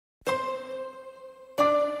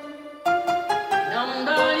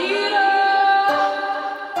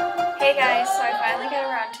guys, so I finally got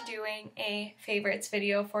around to doing a favorites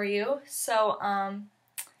video for you. So,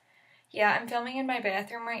 yeah, I'm filming in my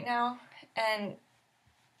bathroom right now, and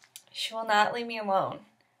she will not leave me alone.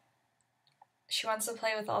 She wants to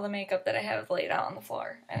play with all the makeup that I have laid out on the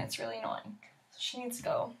floor, and it's really annoying. So she needs to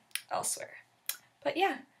go elsewhere. But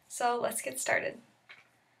yeah, so let's get started.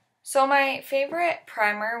 So my favorite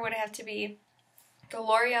primer would have to be the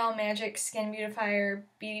L'Oreal Magic Skin Beautifier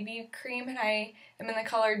BB cream, and I am in the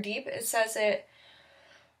color Deep. It says it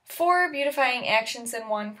 4 beautifying actions in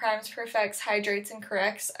 1, primes, perfects, hydrates, and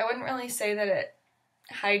corrects. I wouldn't really say that it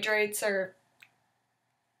hydrates or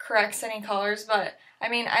corrects any colors, but I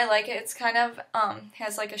mean, I like it. It's kind of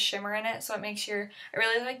has like a shimmer in it, so it makes I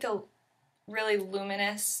really like the really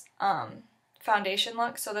luminous foundation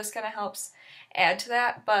look, so this kind of helps add to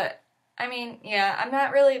that. But I mean, yeah, I'm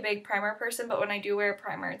not really a big primer person, but when I do wear a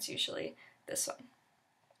primer, it's usually this one.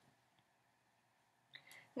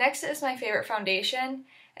 Next is my favorite foundation,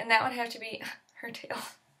 and that would have to be her tail.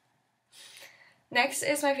 Next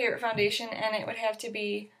is my favorite foundation, and it would have to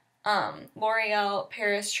be L'Oreal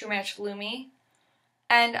Paris True Match Lumi.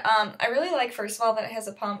 And I really like, first of all, that it has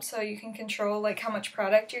a pump, so you can control like how much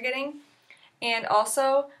product you're getting. And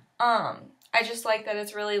also, I just like that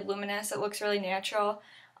it's really luminous. It looks really natural,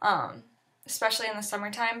 especially in the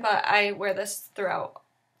summertime, but I wear this throughout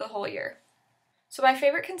the whole year. So my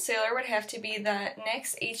favorite concealer would have to be the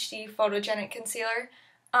NYX HD Photogenic Concealer.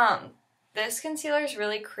 This concealer is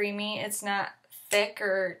really creamy. It's not thick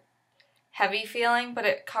or heavy feeling, but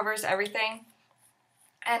it covers everything.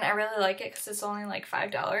 And I really like it because it's only like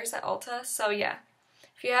 $5 at Ulta. So yeah,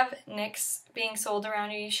 if you have NYX being sold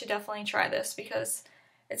around you, you should definitely try this because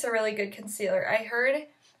it's a really good concealer.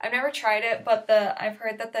 I've never tried it, but I've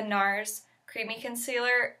heard that the Nars Creamy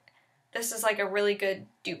Concealer, this is like a really good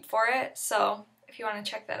dupe for it. So if you want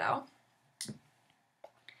to check that out.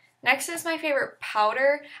 Next is my favorite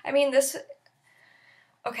powder. I mean,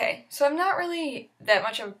 okay, so I'm not really that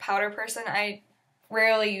much of a powder person. I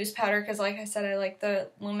rarely use powder because, like I said, I like the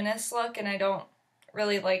luminous look, and I don't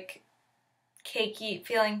really like cakey,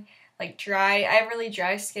 feeling like dry. I have really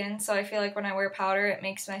dry skin, so I feel like when I wear powder, it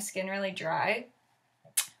makes my skin really dry.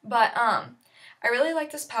 But I really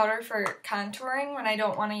like this powder for contouring when I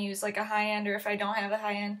don't want to use like a high-end, or if I don't have a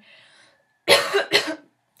high-end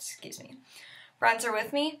excuse me, bronzer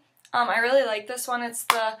with me. I really like this one. It's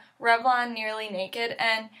the Revlon Nearly Naked,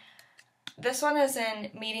 and this one is in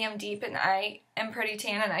medium deep, and I am pretty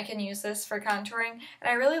tan, and I can use this for contouring. And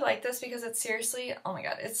I really like this because it's seriously, oh my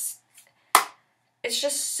god, it's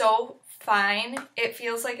just so fine. It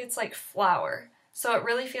feels like it's like flour. So it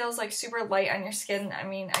really feels like super light on your skin. I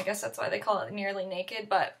mean, I guess that's why they call it Nearly Naked,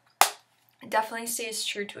 but it definitely stays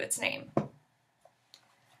true to its name.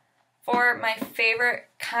 For my favorite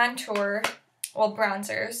contour, well,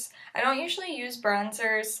 bronzers, I don't usually use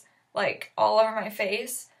bronzers like all over my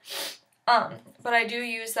face, but I do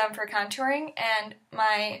use them for contouring, and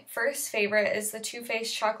my first favorite is the Too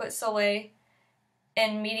Faced Chocolate Soleil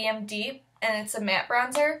in medium deep, and it's a matte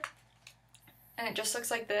bronzer, and it just looks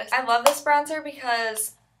like this. I love this bronzer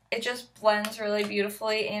because it just blends really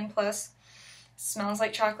beautifully, and plus smells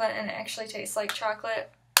like chocolate and it actually tastes like chocolate.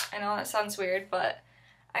 I know that sounds weird, but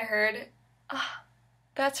I heard,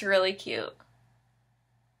 that's really cute.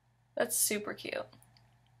 That's super cute.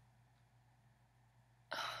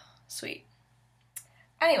 Sweet.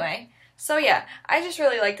 Anyway, so yeah, I just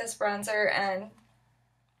really like this bronzer, and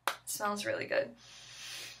it smells really good.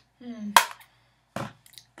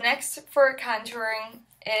 Next for contouring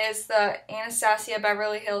is the Anastasia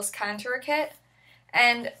Beverly Hills Contour Kit,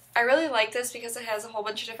 and I really like this because it has a whole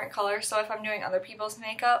bunch of different colors, so if I'm doing other people's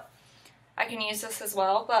makeup, I can use this as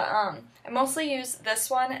well. But I mostly use this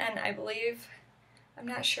one, and I believe, I'm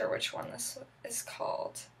not sure which one this is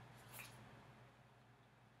called.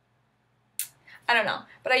 I don't know,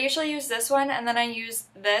 but I usually use this one, and then I use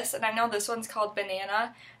this, and I know this one's called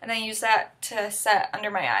Banana, and I use that to set under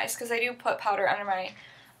my eyes, because I do put powder under my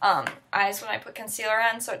eyes when I put concealer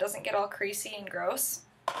on, so it doesn't get all creasy and gross.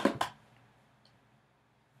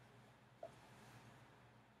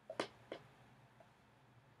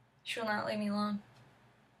 She will not leave me alone.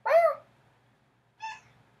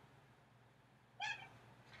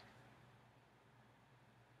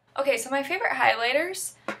 Okay, so my favorite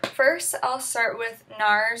highlighters. First, I'll start with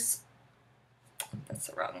Nars. That's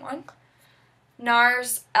the wrong one.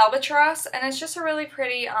 Nars Albatross, and it's just a really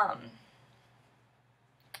pretty, I'm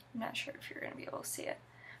not sure if you're going to be able to see it,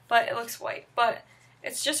 but it looks white. But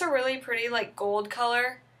it's just a really pretty, like, gold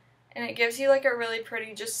color, and it gives you, like, a really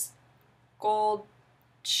pretty, just gold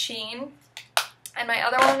sheen. And my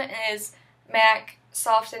other one is MAC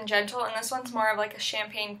soft and gentle, and this one's more of like a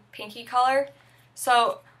champagne pinky color.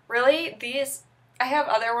 So really these, I have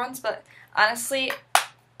other ones, but honestly,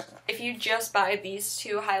 if you just buy these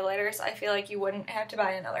two highlighters, I feel like you wouldn't have to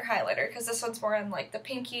buy another highlighter, because this one's more in like the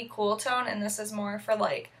pinky cool tone, and this is more for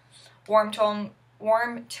like warm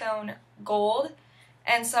tone gold.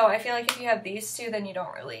 And so I feel like if you have these two, then you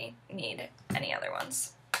don't really need any other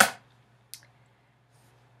ones.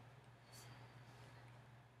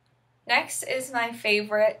 Next is my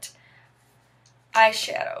favorite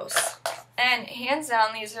eyeshadows. And hands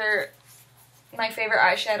down, these are my favorite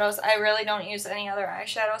eyeshadows. I really don't use any other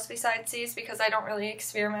eyeshadows besides these because I don't really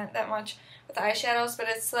experiment that much with eyeshadows, but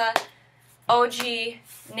it's the OG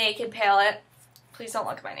Naked palette. Please don't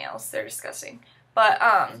look at my nails, they're disgusting. But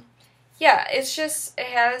yeah, it's just, it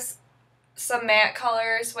has some matte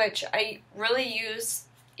colors, which I really use,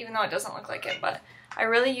 even though it doesn't look like it, but I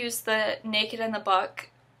really use the Naked and the Buck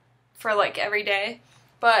for like every day.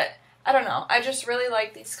 But I don't know, I just really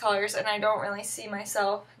like these colors, and I don't really see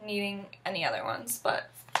myself needing any other ones.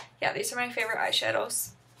 But yeah, these are my favorite eyeshadows.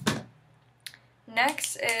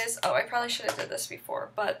 Next is, oh, I probably should have did this before,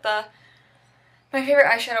 but my favorite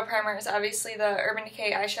eyeshadow primer is obviously the Urban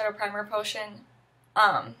Decay Eyeshadow Primer Potion.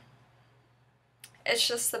 It's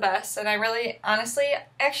just the best, and I really, honestly,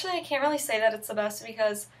 actually I can't really say that it's the best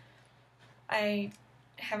because I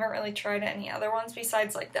haven't really tried any other ones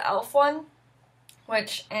besides like the e.l.f. one,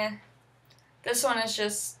 which, this one is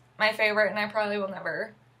just my favorite, and I probably will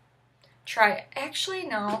never try it. Actually,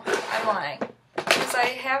 no, I'm lying, because I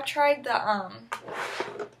have tried the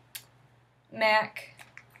MAC,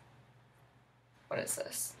 what is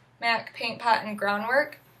this? MAC Paint Pot and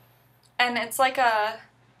Groundwork, and it's like a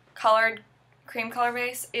colored cream color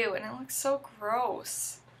base. Ew, and it looks so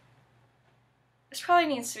gross. This probably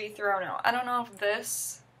needs to be thrown out. I don't know if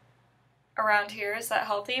this around here is that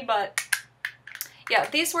healthy, but yeah,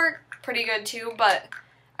 these work pretty good too, but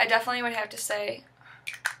I definitely would have to say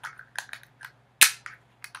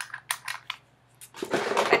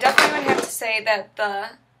that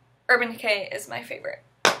the Urban Decay is my favorite.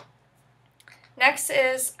 Next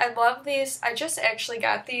is, I love these. I just actually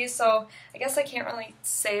got these, so I guess I can't really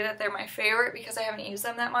say that they're my favorite because I haven't used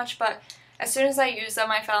them that much, but as soon as I used them,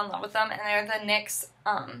 I fell in love with them, and they're the NYX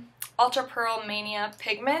Ultra Pearl Mania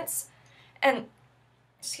Pigments. And,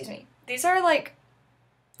 excuse me, these are like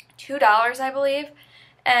 $2, I believe,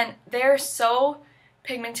 and they're so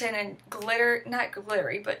pigmented and not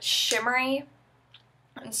glittery, but shimmery,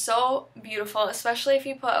 and so beautiful, especially if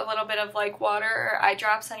you put a little bit of like water or eye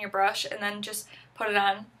drops on your brush and then just put it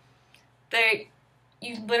on.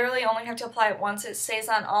 You literally only have to apply it once. It stays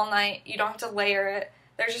on all night. You don't have to layer it.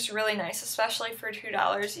 They're just really nice, especially for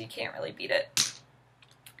 $2. You can't really beat it.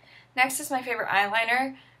 Next is my favorite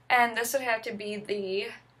eyeliner, and this would have to be the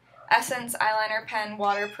Essence Eyeliner Pen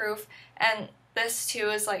Waterproof, and this too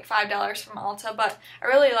is like $5 from Ulta, but I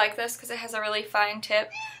really like this because it has a really fine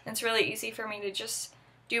tip, and it's really easy for me to just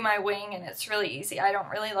do my wing, and it's really easy. I don't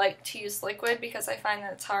really like to use liquid because I find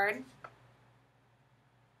that it's hard.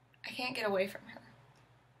 I can't get away from her.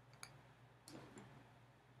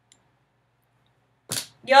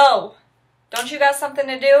 Yo! Don't you got something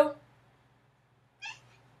to do?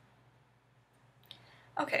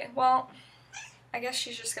 Okay, well, I guess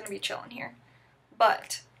she's just gonna be chilling here.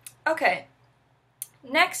 But, okay.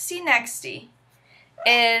 Nexty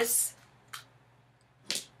is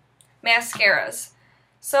mascaras.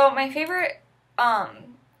 So my favorite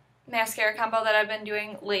mascara combo that I've been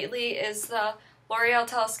doing lately is the L'Oreal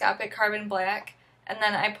Telescopic Carbon Black, and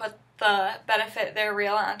then I put the Benefit They're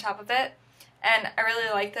Real on top of it. And I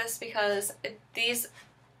really like this because this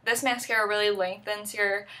mascara really lengthens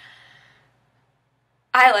your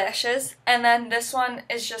eyelashes, and then this one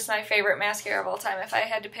is just my favorite mascara of all time. If I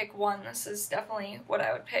had to pick one, this is definitely what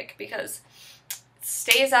I would pick because it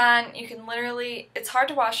stays on. You can literally, it's hard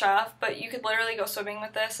to wash off, but you could literally go swimming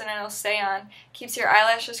with this and it'll stay on. Keeps your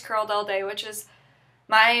eyelashes curled all day, which is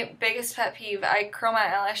my biggest pet peeve. I curl my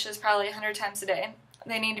eyelashes probably 100 times a day.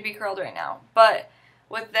 They need to be curled right now. But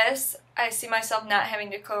with this, I see myself not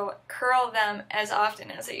having to curl them as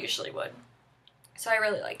often as I usually would. So I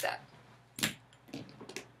really like that.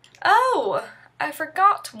 Oh, I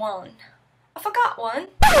forgot one.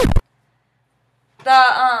 The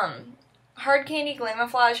Hard Candy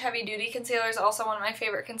Glamoflage Heavy Duty Concealer is also one of my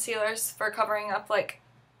favorite concealers for covering up like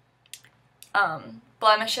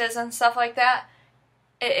blemishes and stuff like that.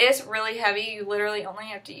 It is really heavy. You literally only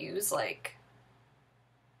have to use like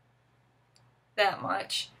that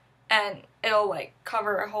much, and it'll like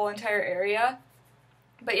cover a whole entire area.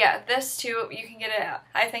 But yeah, this too, you can get it at,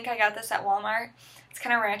 I think I got this at Walmart. It's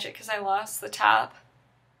kind of ratchet because I lost the top,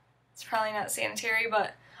 It's probably not sanitary,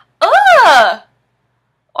 but ugh!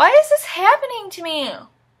 Why is this happening to me?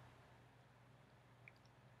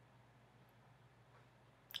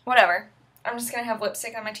 Whatever. I'm just gonna have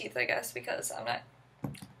lipstick on my teeth, I guess, because I'm not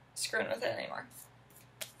screwing with it anymore.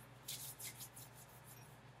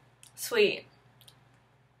 Sweet.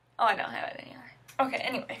 Oh, I don't have it anymore. Okay,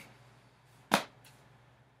 anyway.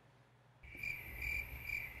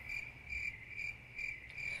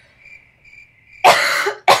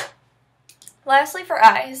 Lastly, for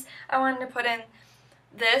eyes, I wanted to put in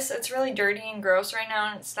this. It's really dirty and gross right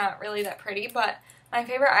now, and it's not really that pretty, but my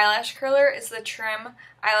favorite eyelash curler is the Trim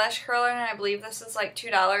eyelash curler, and I believe this is like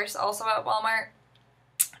 $2 also at Walmart.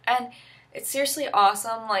 And it's seriously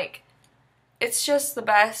awesome. Like, it's just the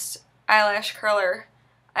best eyelash curler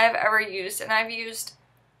I've ever used, and I've used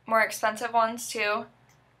more expensive ones too.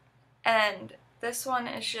 And this one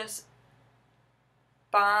is just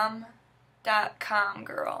bomb.com,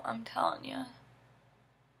 girl, I'm telling you.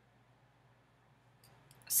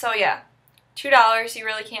 So yeah, $2, you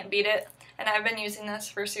really can't beat it. And I've been using this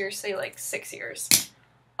for seriously like 6 years.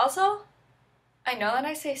 Also, I know that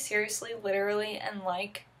I say seriously, literally, and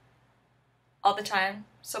like all the time.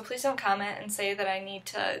 So please don't comment and say that I need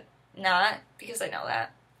to not, because I know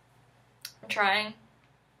that. I'm trying,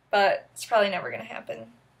 but it's probably never going to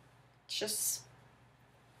happen. It's just,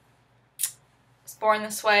 it's born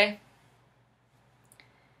this way.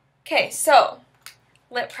 Okay, so,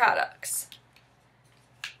 lip products.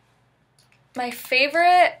 My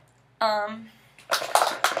favorite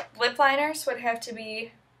lip liners would have to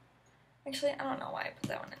be, actually, I don't know why I put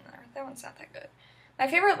that one in there. That one's not that good. My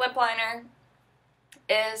favorite lip liner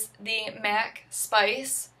is the MAC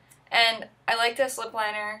Spice, and I like this lip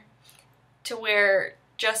liner to wear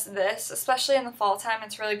just this, especially in the fall time.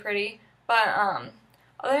 It's really pretty, but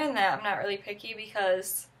other than that, I'm not really picky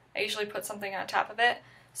because I usually put something on top of it.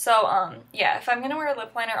 So yeah, if I'm going to wear a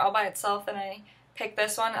lip liner all by itself, then I pick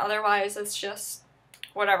this one. Otherwise, it's just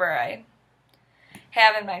whatever I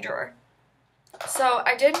have in my drawer. So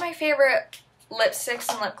I did my favorite lipsticks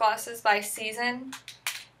and lip glosses by season.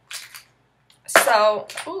 So,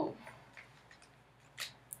 ooh.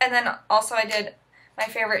 And then also I did my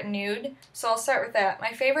favorite nude. So I'll start with that.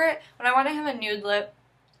 My favorite, when I want to have a nude lip,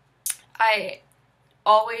 I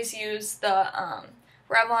always use the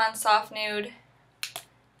Revlon Soft Nude.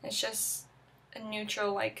 It's just a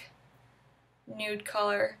neutral, like, nude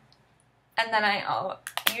color. And then I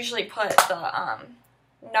usually put the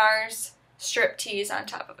Nars Strip Tease on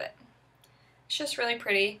top of it. It's just really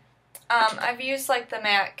pretty. I've used like the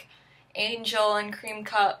MAC Angel and Cream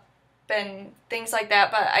Cup and things like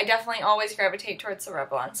that, but I definitely always gravitate towards the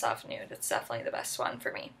Revlon Soft Nude. It's definitely the best one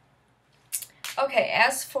for me. Okay,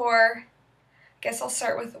 as for, I guess I'll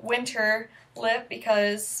start with winter lip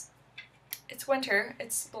because it's winter.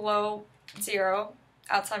 It's below 0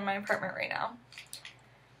 outside my apartment right now.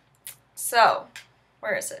 So,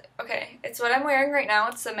 where is it? Okay, it's what I'm wearing right now.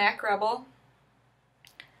 It's the MAC Rebel.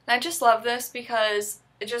 And I just love this because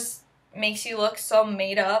it just makes you look so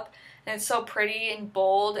made up, and it's so pretty and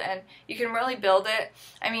bold, and you can really build it.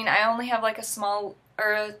 I mean, I only have like a small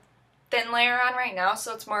or a thin layer on right now,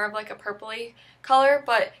 so it's more of like a purpley color,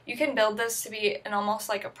 but you can build this to be an almost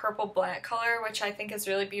like a purple black color, which I think is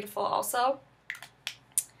really beautiful also.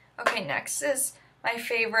 Okay, next is my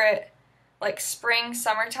favorite like spring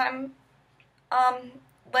summertime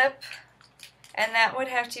lip, and that would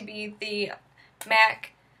have to be the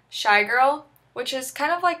MAC Shy Girl, which is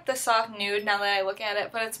kind of like the soft nude now that I look at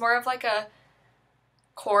it, but it's more of like a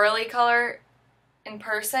corally color in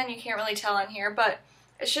person. You can't really tell on here, but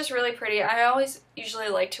it's just really pretty. I always usually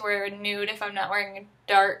like to wear a nude if I'm not wearing a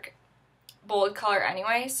dark, bold color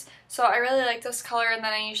anyways, so I really like this color, and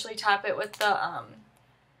then I usually top it with the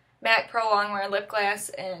MAC Pro Longwear Lip Gloss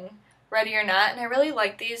in Ready or Not, and I really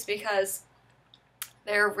like these because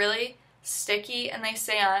they're really sticky and they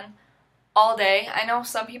stay on all day. I know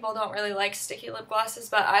some people don't really like sticky lip glosses,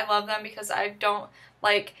 but I love them because I don't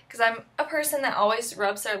like, because I'm a person that always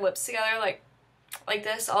rubs their lips together like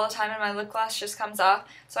this all the time, and my lip gloss just comes off.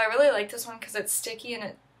 So I really like this one because it's sticky and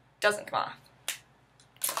it doesn't come off.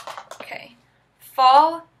 Okay,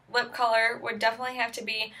 fall lip color would definitely have to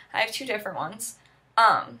be, I have two different ones.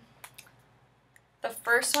 The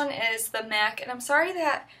first one is the MAC, and I'm sorry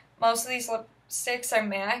that most of these lipsticks are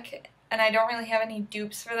MAC, and I don't really have any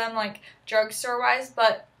dupes for them, like drugstore wise,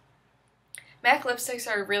 but MAC lipsticks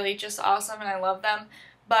are really just awesome and I love them.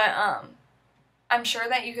 But I'm sure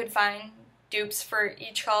that you could find dupes for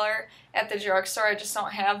each color at the drugstore. I just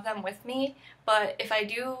don't have them with me, but if I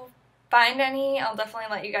do find any, I'll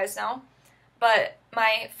definitely let you guys know. But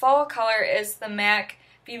my fall color is the MAC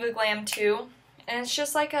Viva Glam 2, And it's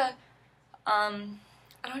just like a,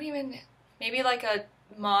 maybe like a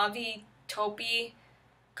mauvey taupey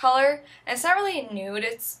color. And it's not really nude,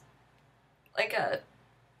 it's like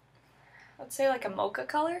let's say like a mocha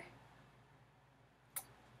color.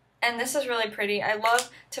 And this is really pretty. I love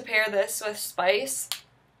to pair this with Spice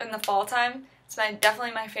in the fall time. It's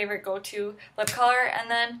definitely my favorite go-to lip color.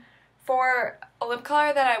 And then for a lip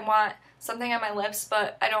color that I want something on my lips,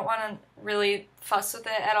 but I don't want to really fuss with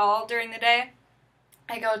it at all during the day,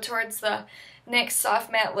 I go towards the NYX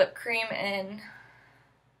Soft Matte Lip Cream in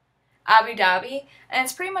Abu Dhabi. And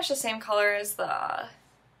it's pretty much the same color as the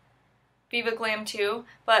Viva Glam 2,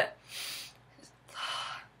 but it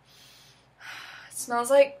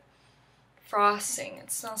smells like frosting.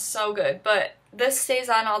 It smells so good, but this stays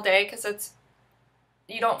on all day because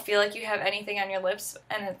you don't feel like you have anything on your lips,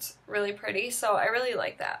 and it's really pretty, so I really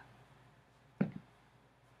like that.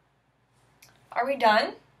 Are we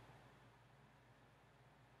done?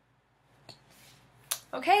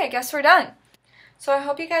 Okay, I guess we're done. So I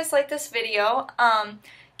hope you guys liked this video.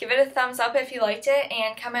 Give it a thumbs up if you liked it,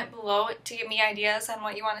 and comment below to give me ideas on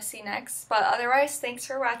what you want to see next. But otherwise, thanks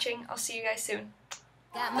for watching. I'll see you guys soon.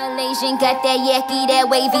 Got Malaysian, got that yaki, that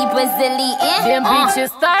wavy Brazilian. Them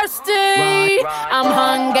bitches thirsty. I'm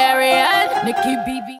Hungarian. Nikki BB.